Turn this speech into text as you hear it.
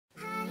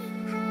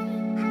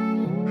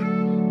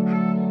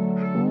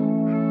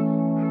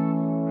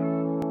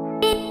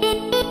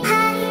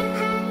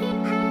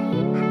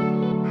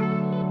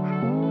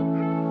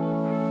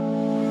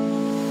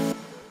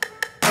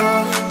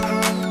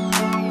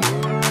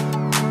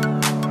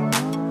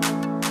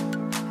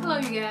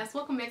guys,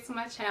 welcome back to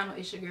my channel.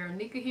 It's your girl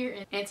Nekka here,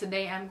 and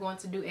today I'm going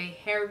to do a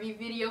hair review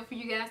video for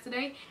you guys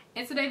today.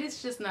 And today this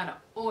is just not an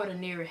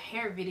ordinary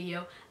hair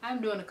video.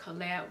 I'm doing a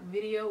collab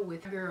video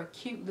with her girl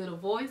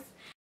Cutelilvoice,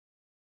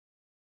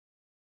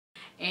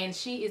 and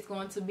she is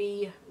going to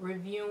be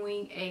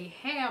reviewing a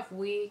half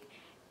wig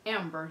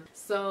Amber.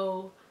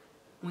 So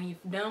when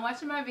you've done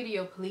watching my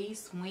video,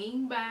 please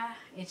swing by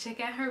and check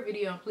out her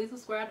video, and please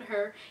subscribe to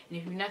her. And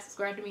if you're not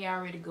subscribed to me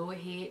already, go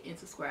ahead and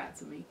subscribe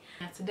to me.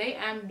 Now today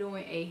I'm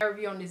doing a hair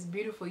review on this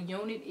beautiful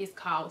unit. It's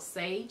called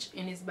Sage,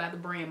 and it's by the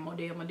brand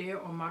Model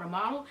or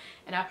Model.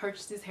 And I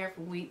purchased this hair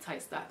from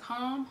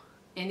wigtypes.com,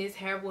 and this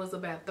hair was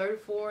about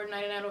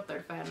 $34.99 or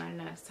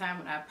 $35.99 at the time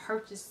when I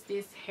purchased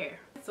this hair.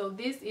 So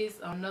this is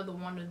another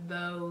one of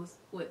those,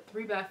 what,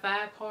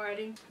 3x5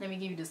 parting. Let me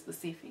give you the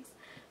specifics.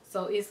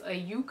 So it's a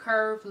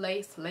U-curve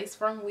lace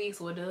front wig,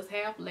 so it does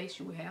have lace.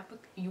 You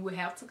would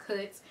have to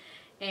cut,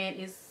 and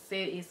it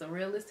said it's a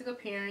realistic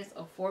appearance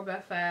of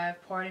 4x5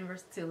 parting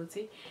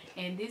versatility.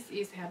 And this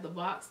is how the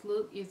box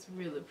look. It's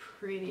really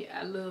pretty.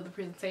 I love the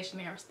presentation.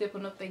 They are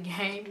stepping up their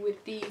game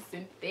with these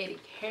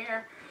synthetic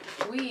hair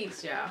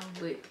wigs, y'all.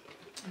 But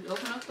you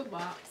open up the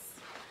box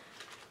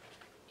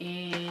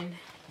and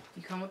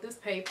you come with this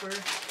paper.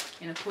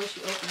 And of course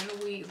you open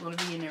the wig, it's going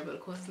to be in there, but of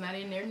course it's not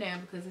in there now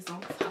because it's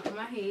on the top of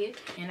my head.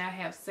 And I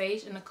have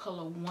Sage in the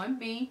color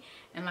 1B.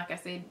 And like I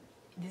said,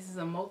 this is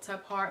a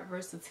multi-part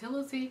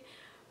versatility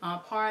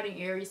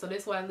parting area, so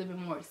that's why it's a little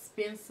bit more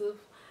expensive.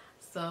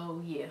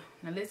 So yeah,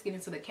 now let's get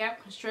into the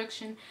cap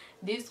construction.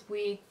 This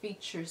wig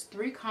features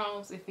 3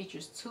 combs. It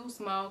features 2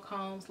 small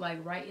combs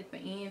like right at the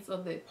ends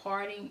of the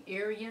parting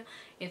area.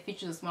 It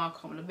features a small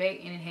comb in the back,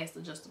 and it has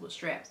adjustable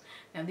straps.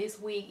 Now this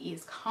wig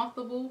is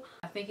comfortable.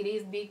 I think it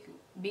is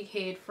big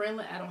head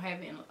friendly. I don't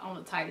have it on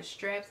the tightest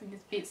straps, and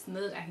it fits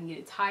snug. I can get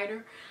it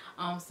tighter.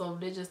 So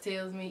that just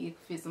tells me it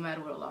fits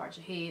somebody with a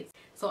larger head.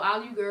 So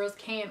all you girls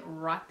can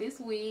rock this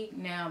wig.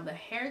 Now the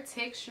hair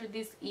texture,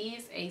 this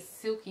is a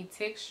silky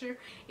texture.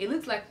 It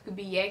looks like it could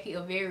be yucky,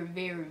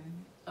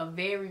 a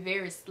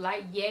very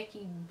slight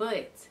yucky,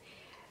 but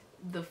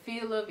the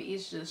feel of it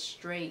is just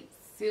straight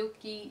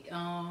silky.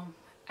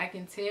 I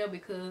can tell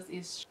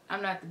because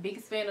I'm not the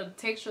biggest fan of the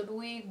texture of the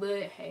wig,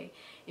 but hey,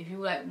 if you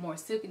like more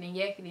silky than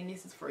yucky, then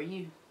this is for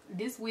you.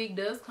 This wig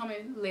does come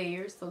in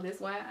layers, so that's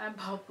why I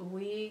bought the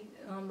wig.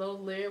 Those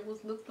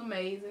layers looked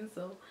amazing,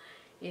 so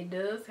it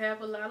does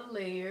have a lot of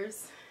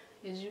layers,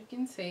 as you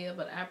can tell.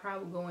 But I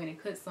probably go in and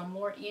cut some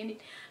more in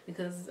it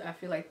because I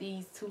feel like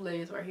these 2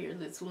 layers right here are a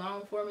little too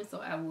long for me. So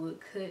I would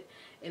cut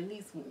at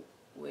least,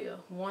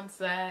 well, one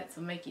side to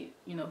make it,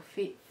 you know,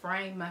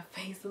 frame my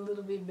face a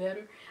little bit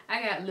better.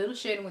 I got a little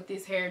shedding with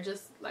this hair,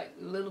 just like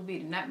a little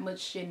bit, not much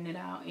shedding it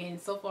out. And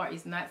so far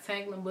it's not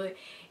tangling, but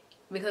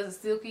because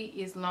it's silky,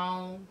 it's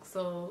long,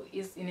 so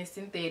it's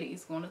synthetic,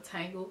 it's going to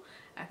tangle.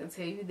 I can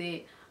tell you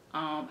that.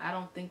 I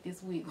don't think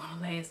this wig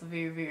gonna last a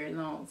very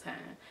long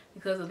time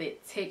because of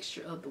that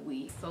texture of the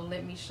wig. So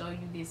let me show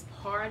you this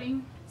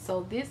parting.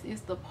 So this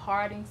is the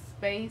parting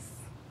space.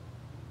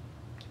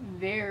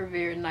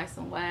 Very nice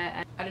and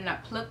wide. I did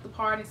not pluck the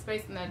parting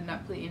space, and I did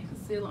not put any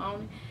concealer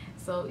on it.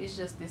 So it's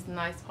just this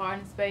nice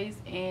parting space.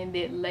 And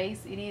that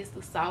lace, it is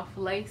the soft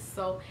lace,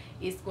 so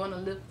it's going to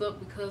lift up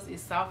because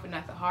it's soft and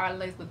not the hard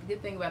lace. But the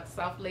good thing about the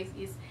soft lace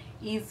is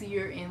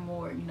easier and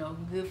more, you know,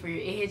 good for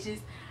your edges.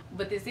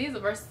 But this is a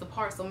versatile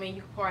part, so I mean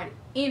you can part it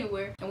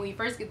anywhere. And when you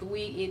first get the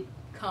wig, it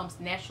comes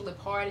naturally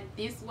parted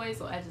this way,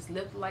 so I just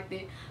left it like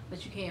that.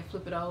 But you can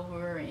flip it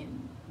over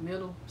and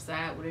middle,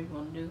 side, whatever you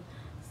want to do.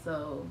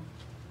 So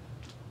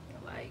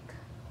like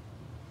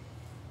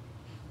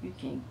you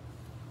can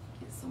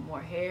get some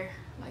more hair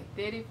like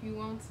that if you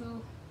want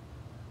to.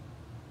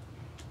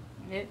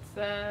 That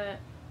side.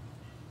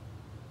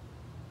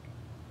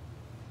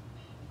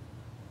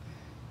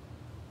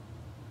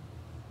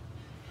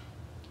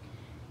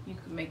 You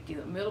can make it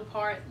a middle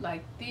part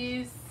like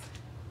this.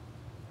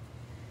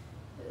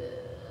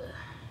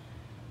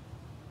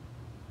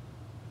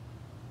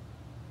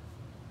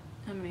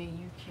 I mean,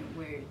 you can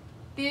wear it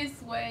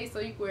this way, so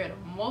you can wear it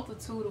a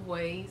multitude of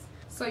ways.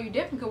 So you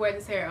definitely can wear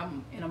this hair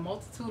in a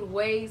multitude of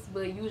ways,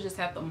 but you just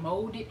have to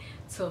mold it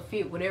to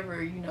fit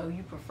whatever, you know,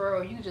 you prefer,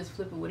 or you just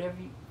flip it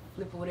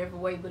whatever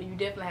way. But you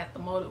definitely have to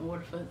mold it in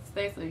order for it to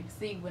stay. So you can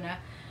see when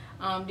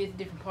I did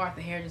different parts,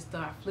 the hair just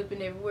started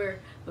flipping everywhere.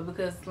 But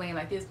because it's laying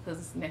like this, because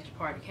it's the natural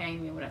part it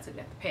came in when I took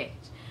it out the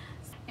package.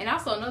 And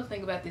also another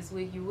thing about this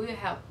wig, you will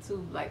have to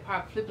like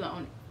probably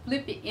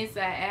flip it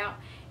inside out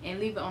and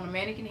leave it on the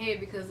mannequin head,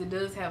 because it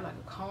does have like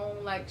a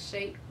cone like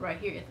shape right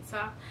here at the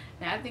top.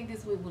 Now I think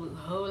this wig would look a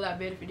whole lot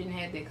better if it didn't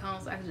have that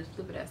cone, so I could just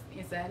flip it out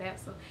inside out.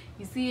 So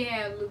you see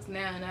how it looks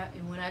now,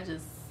 and when I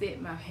just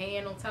set my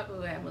hand on top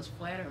of it, how much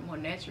flatter and more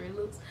natural it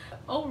looks.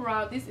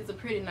 Overall, this is a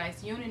pretty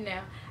nice unit.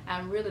 Now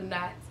I'm really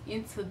not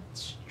into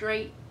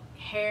straight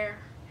hair,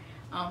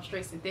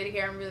 straight synthetic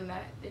hair.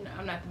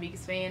 I'm not the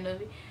biggest fan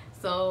of it.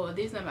 So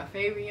this is not my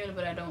favorite unit,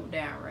 but I don't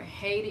downright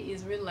hate it.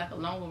 It's really like a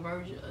longer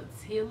version of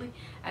Tilly.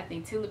 I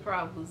think Tilly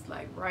probably was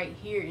like right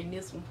here, and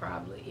this one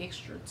probably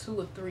extra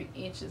 2 or 3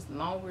 inches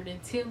longer than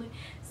Tilly.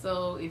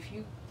 So if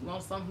you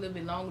want something a little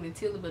bit longer than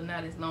Tilly but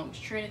not as long as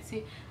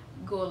Trinity,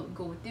 go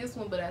with this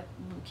one. But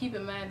keep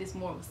in mind it's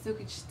more of a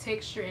silky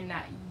texture and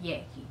not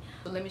yucky.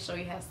 So let me show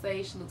you how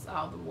Sage looks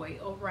all the way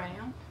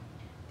around.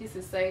 This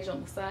is Sage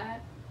on the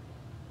side.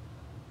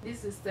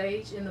 This is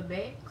Sage in the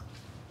back.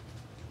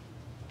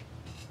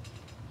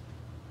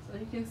 So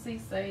you can see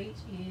Sage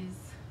is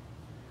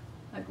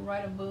like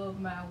right above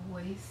my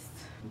waist.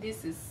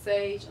 This is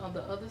Sage on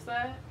the other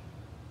side.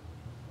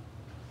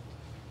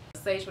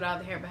 Sage with all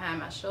the hair behind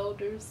my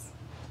shoulders.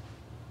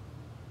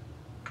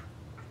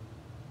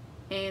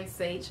 And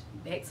Sage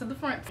back to the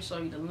front. I'll show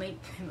you the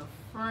length in the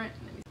front.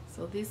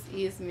 So this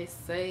is Miss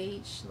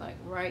Sage, like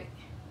right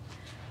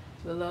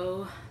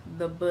below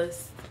the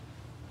bust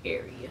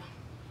area.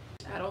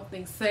 I don't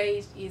think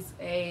Sage is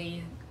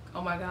a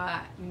oh my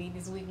god, you need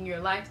this wig in your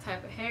life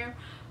type of hair,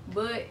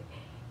 but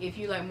if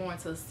you like more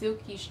into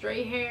silky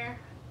straight hair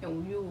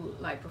and you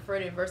like prefer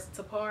that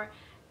versatile part,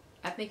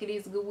 I think it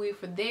is a good wig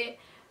for that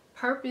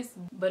purpose.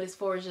 But as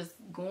far as just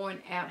going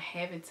out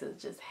having to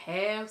just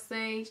have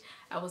Sage,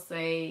 I would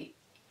say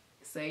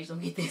Sage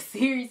don't get that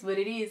serious, but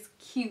it is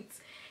cute.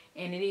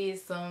 And it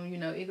is some, you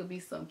know, it could be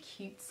some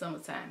cute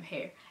summertime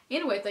hair.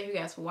 Anyway, thank you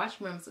guys for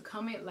watching. Remember to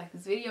comment, like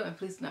this video, and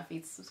please do not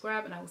forget to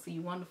subscribe. And I will see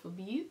you wonderful,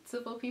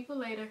 beautiful people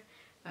later.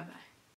 Bye-bye.